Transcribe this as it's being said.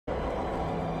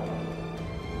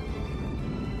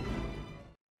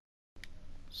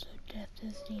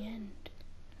is the end,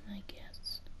 I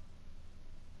guess.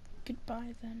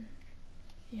 Goodbye then.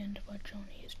 The end of our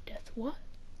journey is death. What?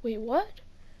 Wait, what?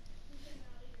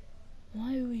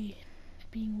 Why are we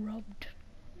being rubbed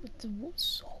with the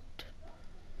salt?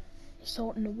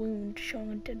 Salt in the wound,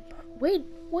 showing a dead body.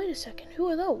 Wait a second. Who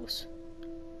are those?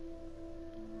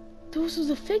 Those are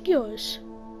the figures.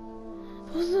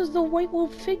 Those are the white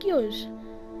wolf figures.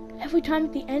 Every time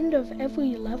at the end of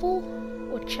every level,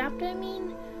 or chapter I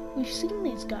mean, we've seen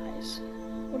these guys.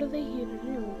 What are they here to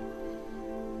do?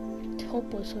 It's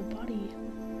hopeless, her body,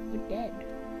 we're dead.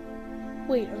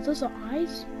 Wait, are those our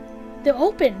eyes? They're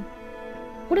open!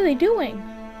 What are they doing?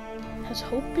 Has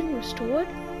hope been restored?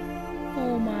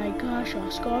 Oh my gosh,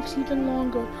 our scarf's even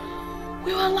longer.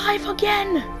 We're alive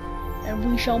again!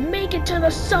 And we shall make it to the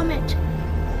summit!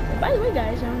 And by the way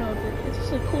guys, I don't know if this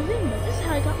is a cool thing, but this is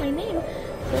how I got my name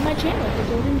for my channel, The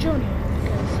Golden Journey.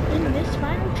 Because in this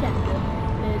final chapter,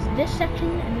 there's this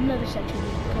section and another section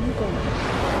that become golden.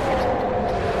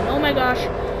 Oh my gosh,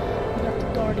 we got the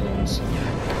Guardians.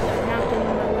 They're not getting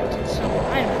my way to the summit.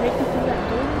 I am breaking through that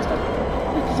golden stuff.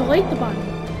 Look, there's a light at the bottom.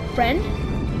 Friend?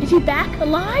 Is he back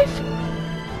alive?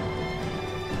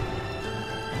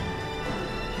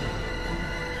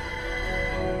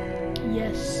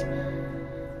 Yes,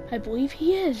 I believe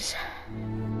he is.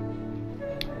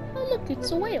 Oh look, it's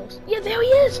the whales. Yeah, there he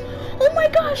is! Oh my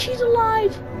gosh, he's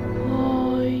alive!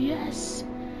 Oh yes.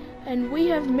 And we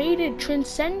have made it,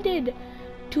 transcended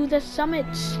to the summit.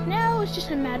 Now it's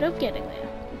just a matter of getting there.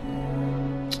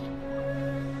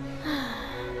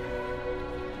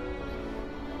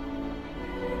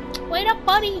 Wait up,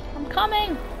 buddy! I'm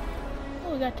coming!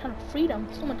 Oh, we got a ton of freedom.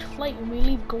 So much flight when we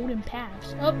leave golden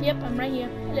paths. Oh, yep, I'm right here.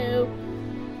 Hello.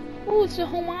 Oh, it's a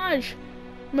homage.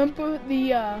 Remember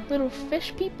the little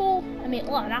fish people? I mean,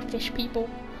 well, not fish people.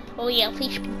 Oh yeah,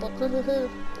 fish people. You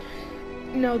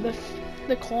know, the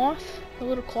cloth, the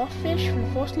little cloth fish from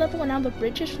the first level, and now the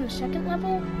bridges from the second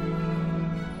level.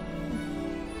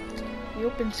 The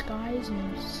open skies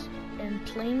and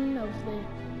plain of the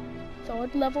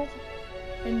third level.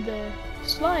 And the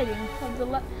sliding of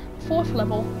the fourth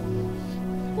level.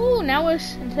 Ooh, now we're,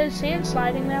 instead of sand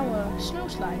sliding, now we're snow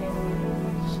sliding.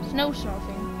 Snow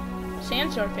surfing.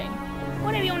 Sand surfing.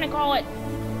 Whatever you want to call it.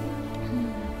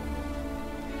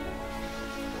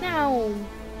 Now,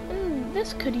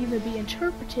 this could either be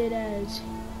interpreted as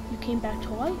you came back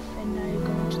to life and now you're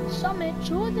going to the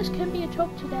summit, or this can be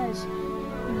interpreted as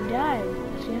you died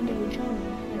at the end of your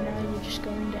journey and now you're just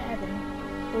going to heaven.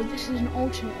 Or this is an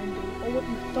alternate ending, or what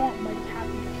you thought might have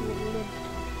happened if you would have lived.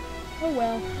 Oh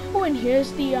well. Oh, and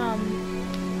here's the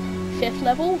fifth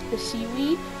level, the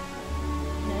seaweed.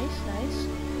 Nice, nice.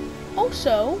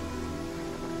 Also,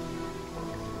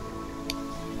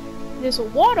 there's a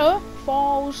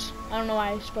waterfalls. I don't know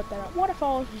why I split that up.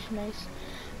 Waterfalls is nice.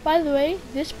 By the way,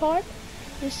 this part,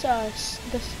 this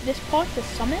part, the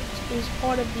summit, is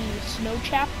part of the snow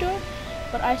chapter,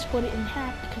 but I split it in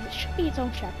half because it should be its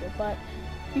own chapter. But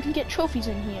you can get trophies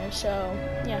in here, so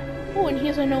yeah. Oh, and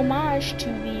here's an homage to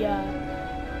the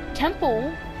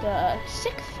temple, the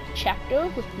 6th chapter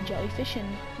with the jellyfish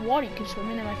and water you can swim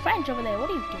in. And my friend's over there. What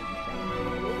are you doing,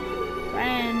 friend?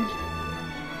 Friend.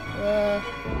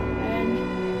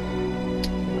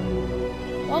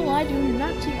 Well, I do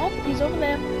not see. Oh, he's over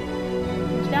there.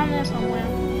 He's down there somewhere. I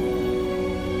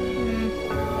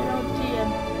don't see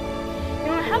him. You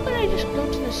know, how about I just go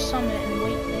to the summit and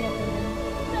wait there?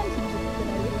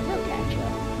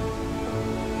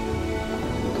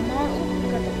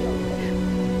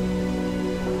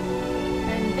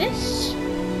 This,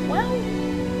 well,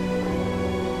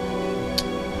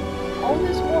 all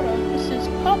this water, this is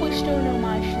probably still an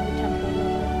homage to the temple.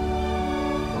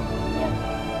 Yep.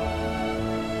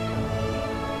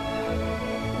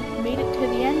 We've made it to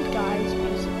the end, guys,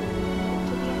 basically.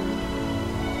 To the end.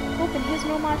 Oh, and here's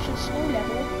an homage to the snow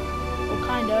level. Well,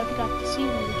 kinda, if you got to see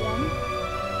them again.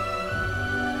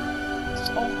 It's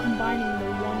all combining into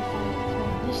one final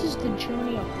thing. This is the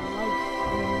journey of life.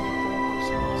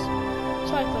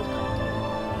 So I felt kind of good.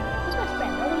 Where's my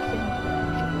friend? I really think he's there,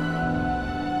 actually.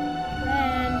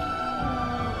 Friend.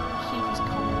 Let's see if he's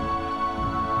coming.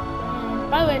 Friend.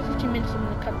 By the way, 15 minutes I'm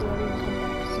gonna cut the audio and come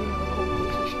back to see the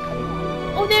cold so I should cut it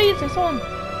out. Oh, there he is! I saw him!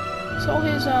 I saw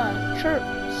his shirt,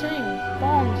 sing,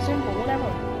 bomb, symbol, whatever.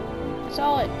 I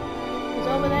saw it.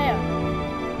 He's over there.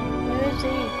 Where is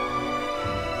he?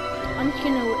 I'm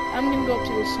gonna go up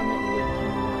to the summit and wait for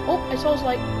him. Oh, I saw his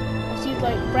light. I see his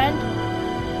light. Friend?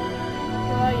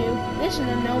 Where are you? This is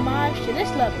an homage to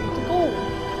this level, the gold.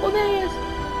 Oh, there he is!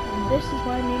 And this is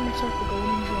why I named myself the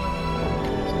Golden Journey,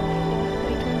 because I feel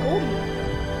way too golden.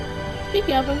 Be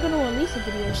speaking of, I'm going to release a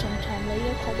video sometime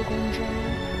later called The Golden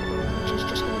Journey, which is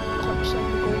just going to be clips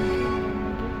of the Golden Journey.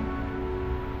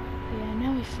 Yeah,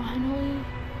 now we finally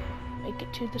make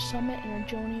it to the summit, and our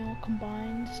journey all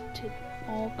combines to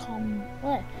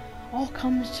all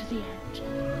comes to the end.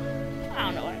 I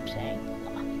don't know what I'm saying.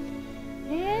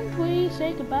 And we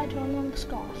say goodbye to our long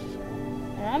scarf.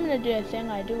 And I'm gonna do a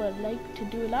thing I like to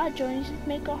do a lot of journeys, is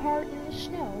make a heart in the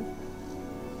snow.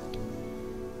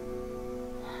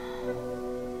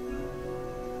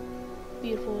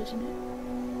 Beautiful, isn't it?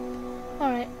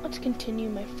 Alright, let's continue,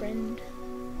 my friend.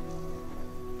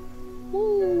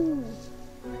 Woo!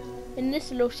 In this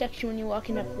little section, when you're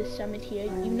walking up the summit here,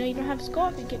 even though you don't have a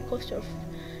scarf, you get close to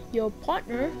your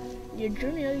partner, your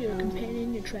journeyer, your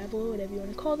companion, your traveler, whatever you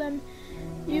want to call them.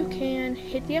 You can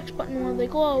hit the X button while they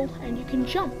glow, and you can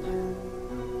jump.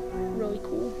 Really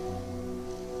cool.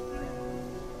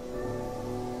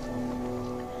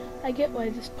 I get why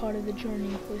this part of the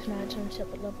journey was not its own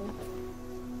separate level.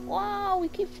 Wow, we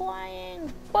keep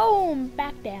flying! Boom!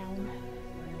 Back down.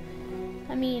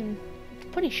 I mean,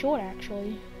 it's pretty short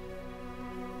actually.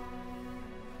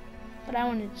 But I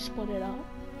wanted to split it up.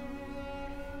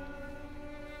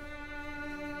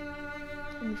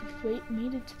 And we've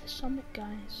made it to the summit,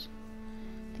 guys.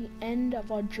 The end of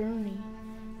our journey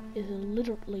is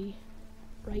literally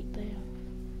right there.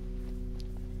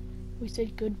 We say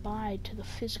goodbye to the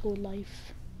physical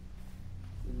life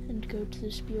and go to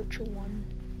the spiritual one.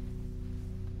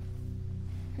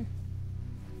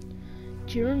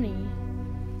 Journey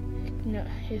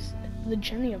is the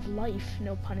journey of life,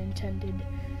 no pun intended.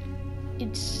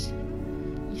 It's,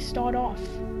 you start off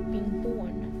being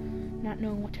born, not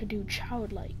knowing what to do,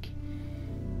 childlike.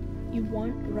 You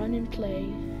run and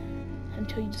play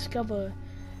until you discover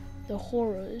the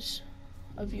horrors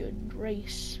of your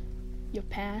race, your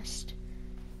past,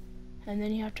 and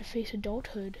then you have to face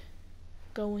adulthood,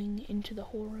 going into the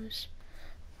horrors,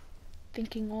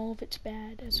 thinking all of it's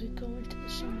bad as we go into the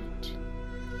summit.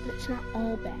 But it's not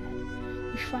all bad.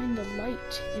 You find the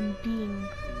light in being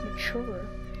mature.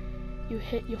 You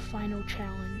hit your final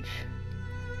challenge,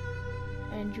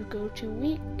 and you go too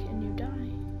weak and you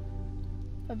die.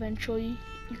 Eventually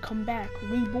you come back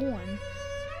reborn,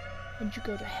 and you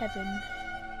go to heaven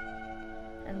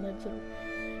and live through,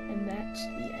 and that's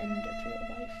the end of your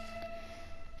life.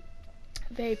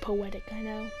 Very poetic, I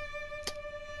know.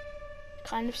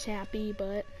 Kind of sappy,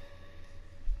 but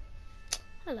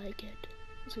I like it.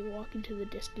 As we walk into the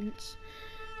distance,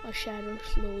 our shadow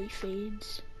slowly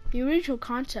fades. The original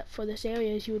concept for this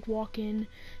area is you would walk in,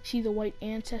 see the white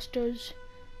ancestors,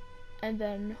 and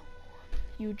then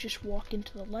you would just walk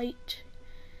into the light.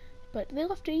 But they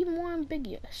left it even more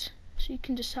ambiguous, so you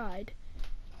can decide,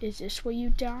 is this where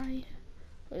you die,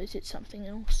 or is it something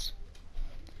else?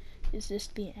 Is this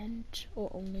the end, or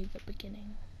only the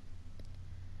beginning?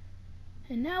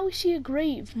 And now we see a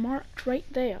grave marked right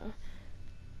there,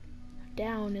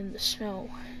 down in the snow.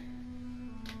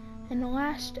 In the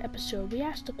last episode, we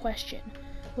asked the question,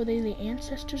 were they the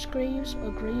ancestors' graves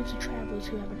or graves of travelers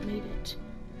who haven't made it?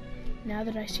 Now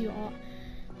that I see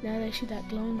that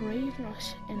glowing grave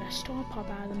and a star pop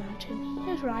out of the mountain,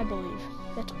 here's what I believe.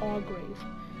 That's our grave.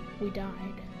 We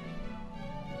died.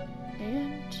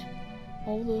 And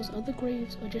all those other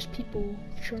graves are just people,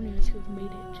 journeyers who have made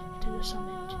it to the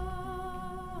summit.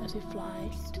 As we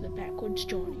fly to the backwards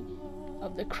journey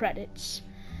of the credits.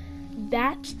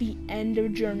 That's the end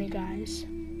of Journey, guys.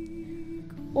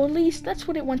 Or at least that's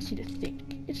what it wants you to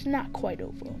think. It's not quite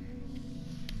over.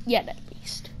 Yet, at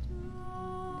least.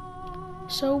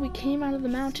 So we came out of the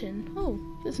mountain. Oh,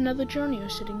 there's another journeyer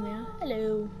sitting there.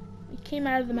 Hello. We came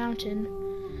out of the mountain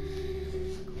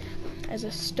as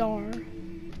a star.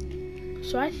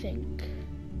 So I think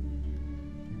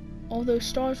all those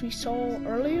stars we saw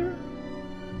earlier,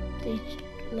 they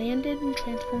landed and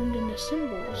transformed into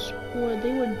symbols, or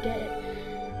they were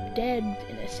dead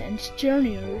in a sense,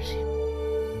 journeyers.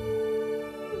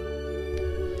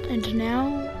 And now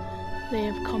they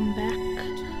have come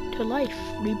back to life,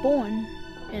 reborn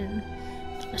in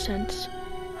a sense.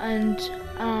 And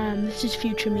this is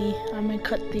future me. I'm gonna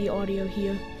cut the audio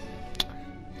here.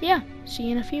 Yeah, see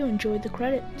you in a few. Enjoy the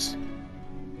credits.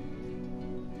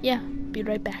 Yeah, be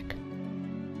right back.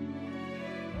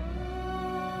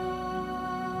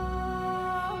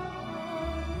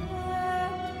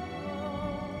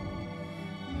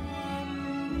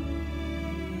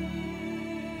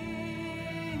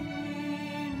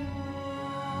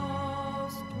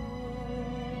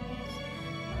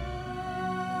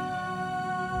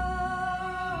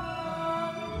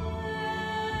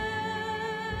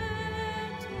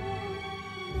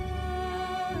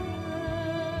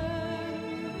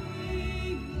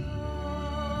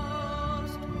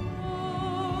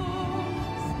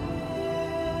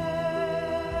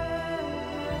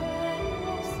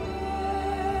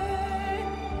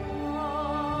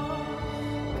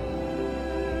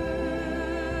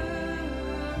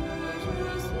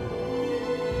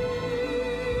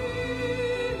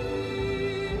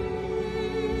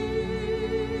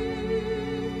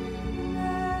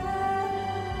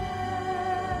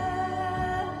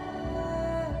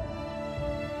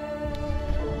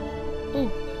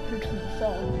 until the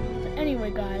fall. But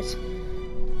anyway, guys,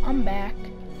 I'm back,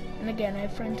 and again, I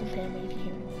have friends and family if you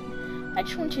hear me. I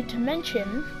just wanted to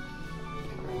mention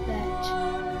that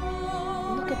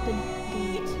look at the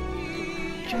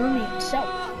journey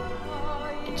itself.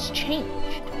 It's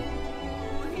changed.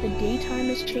 The daytime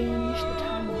has changed, the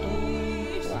time of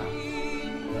day. Wow.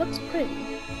 It looks pretty.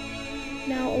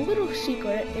 Now, a little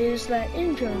secret is that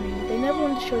in Journey, they never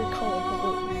wanted to show the color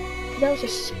blue. That was a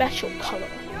special color.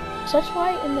 So that's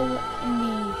why in the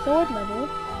third level,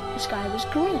 the sky was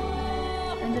green.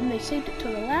 And then they saved it to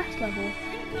the last level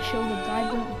to show the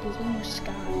vibrant blue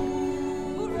sky.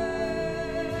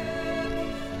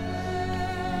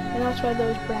 And that's why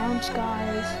those brown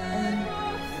skies and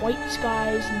white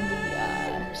skies in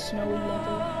the snowy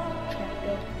level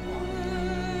chapter.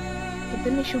 But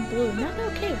then they showed blue. Now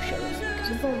they're okay with showing it, because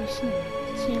they've already seen it.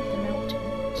 It's seen up the mountain.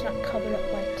 It's not covered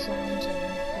up by clouds and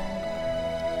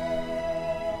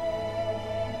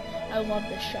I love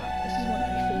this shot. This is one of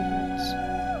my favorites.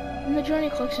 In the Journey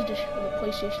Collector's Edition for the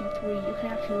PlayStation 3, you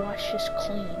can actually watch this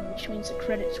clean, which means the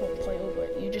credits won't play over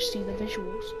it. You just see the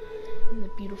visuals and the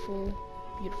beautiful,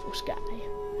 beautiful sky.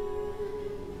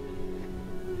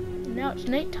 And now it's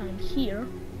nighttime here,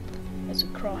 as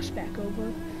it cross back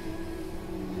over.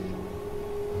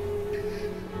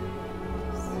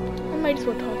 I might as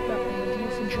well talk about my review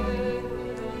for Journey.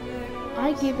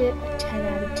 I give it a 10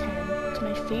 out of 10. It's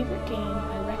my favorite game.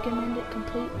 I recommend it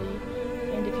completely.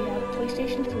 And if you have a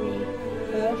PlayStation 3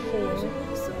 or 4,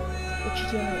 which is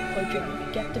the only way to play Journey,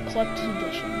 get the Collector's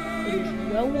Edition. It is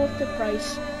well worth the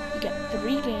price. You get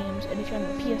 3 games, and if you're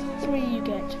on the PS3, you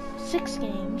get 6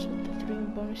 games with the 3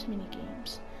 bonus mini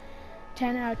games.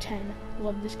 10 out of 10.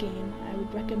 Love this game. I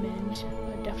would recommend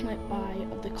a definite buy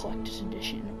of the Collector's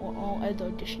Edition or all other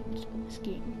editions of this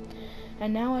game.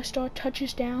 And now our star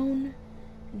touches down,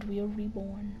 and we are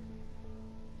reborn.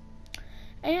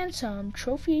 And some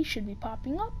trophies should be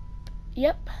popping up.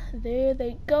 Yep, there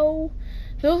they go.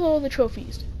 Those are all the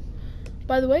trophies.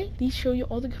 By the way, these show you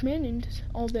all the companions'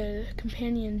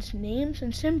 names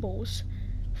and symbols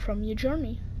from your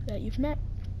journey that you've met.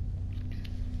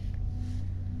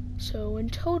 So in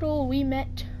total, we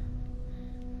met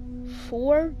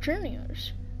 4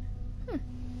 journeyers.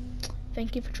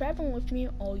 Thank you for traveling with me,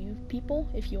 all you people.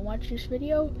 If you watch this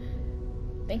video,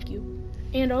 thank you.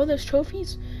 And all those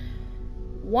trophies.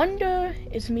 Wonder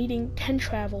is meeting 10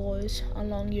 travelers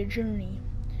along your journey.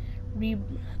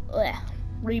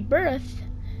 Rebirth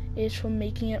is from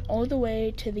making it all the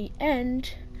way to the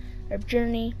end of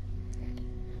Journey.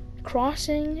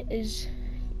 Crossing is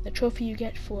the trophy you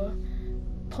get for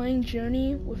playing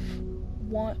Journey with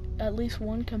at least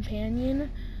one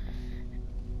companion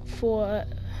for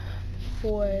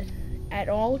at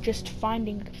all, just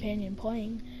finding a companion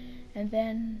playing. And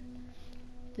then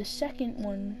the second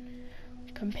one,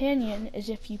 companion, is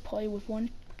if you play with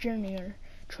one journeyer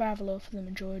traveler for the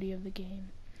majority of the game.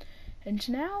 And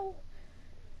now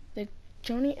the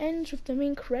journey ends with the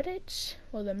main credits,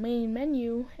 or the main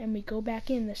menu, and we go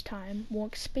back in this time, more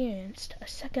experienced, a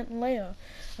second layer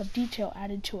of detail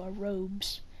added to our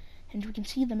robes. And we can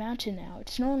see the mountain now.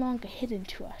 It's no longer hidden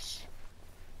to us.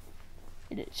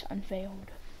 It is unveiled.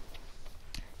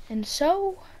 And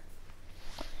so,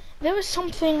 there was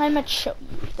something I meant to show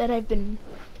you that I've been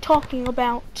talking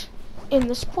about in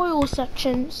the spoiler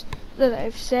sections that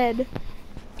I've said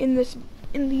in these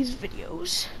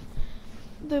videos.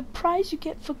 The prize you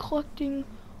get for collecting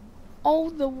all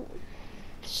the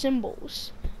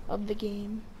symbols of the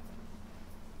game.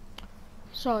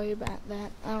 Sorry about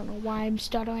that. I don't know why I'm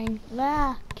stuttering.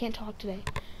 Can't talk today.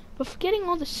 But for getting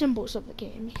all the symbols of the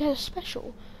game, you get a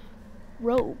special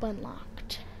robe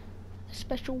unlocked. A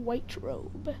special white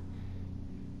robe.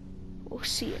 We'll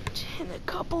see it in a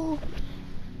couple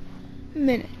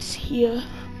minutes here.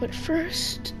 But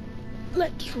first,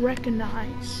 let's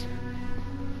recognize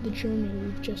the journey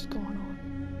we've just gone on.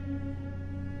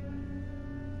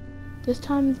 This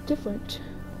time is different.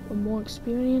 We're more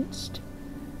experienced,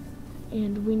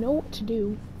 and we know what to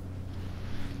do.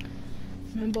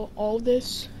 Remember all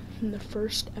this from the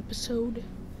first episode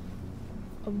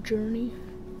of Journey?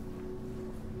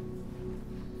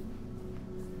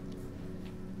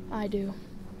 I do.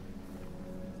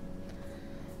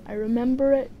 I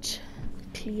remember it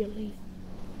clearly.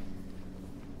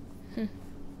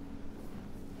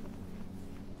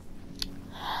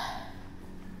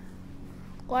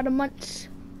 A lot of months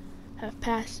have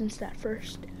passed since that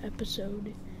first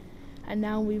episode, and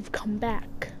now we've come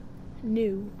back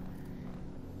new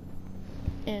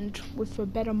and with a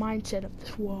better mindset of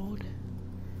this world.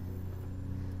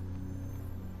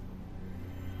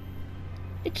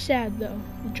 It's sad though,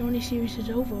 the Journey series is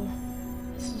over.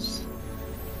 This is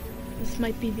this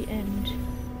might be the end,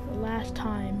 the last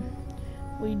time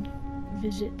we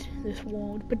visit this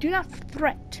world. But do not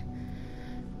fret,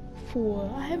 for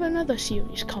I have another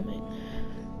series coming.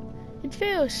 It's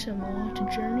very similar to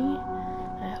Journey.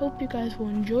 I hope you guys will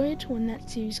enjoy it when that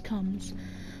series comes.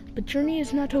 But Journey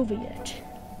is not over yet.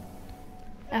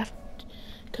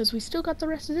 Because we still got the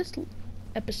rest of this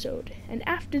episode. And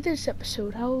after this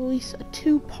episode, I'll release a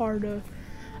two-parter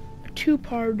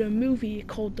movie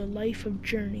called The Life of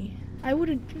Journey.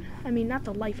 Not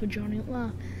The Life of Journey,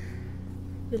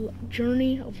 The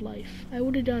Journey of Life. I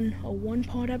would have done a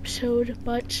one-part episode,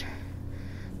 but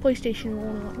PlayStation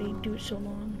won't let me do it so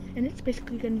long. And it's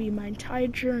basically going to be my entire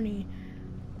journey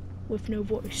with no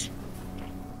voice.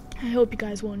 I hope you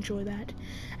guys will enjoy that.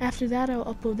 After that, I'll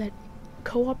upload that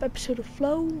co-op episode of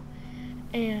Flow,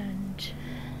 and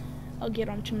I'll get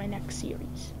on to my next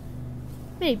series.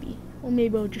 Maybe. Or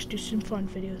maybe I'll just do some fun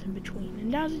videos in between.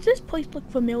 And now, does this place look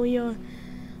familiar?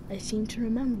 I seem to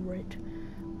remember it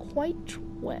quite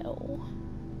well.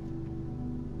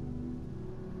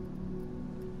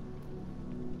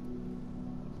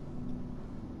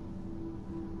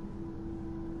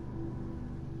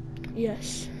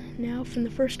 Yes, now from the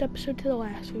first episode to the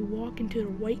last, we walk into the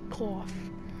white cloth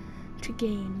to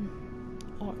gain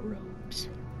art robes.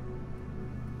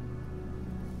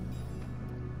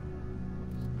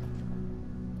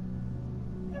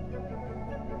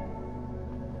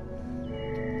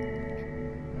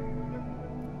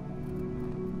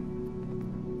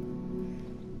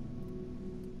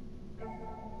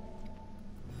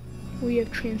 We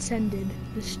have transcended.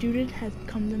 The student has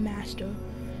become the master.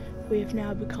 We have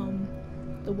now become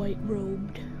the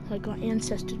white-robed, like our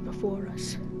ancestors before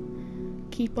us.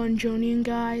 Keep on journeying,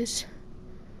 guys,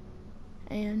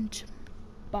 and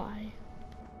bye.